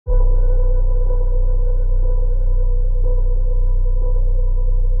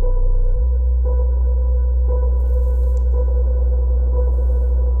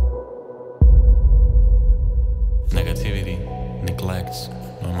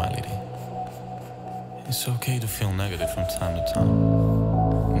normality. It's okay to feel negative from time to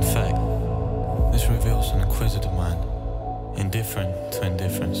time. In fact, this reveals an inquisitive mind, indifferent to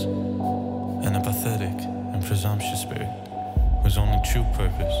indifference, and a pathetic and presumptuous spirit, whose only true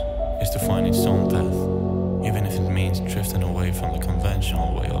purpose is to find its own path, even if it means drifting away from the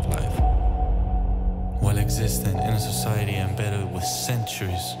conventional way of life. While existing in a society embedded with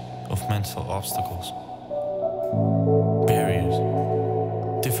centuries of mental obstacles, barriers,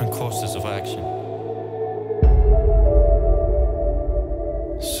 different courses of action.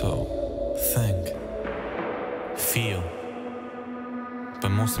 So, think, feel, but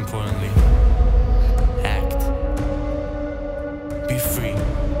most importantly,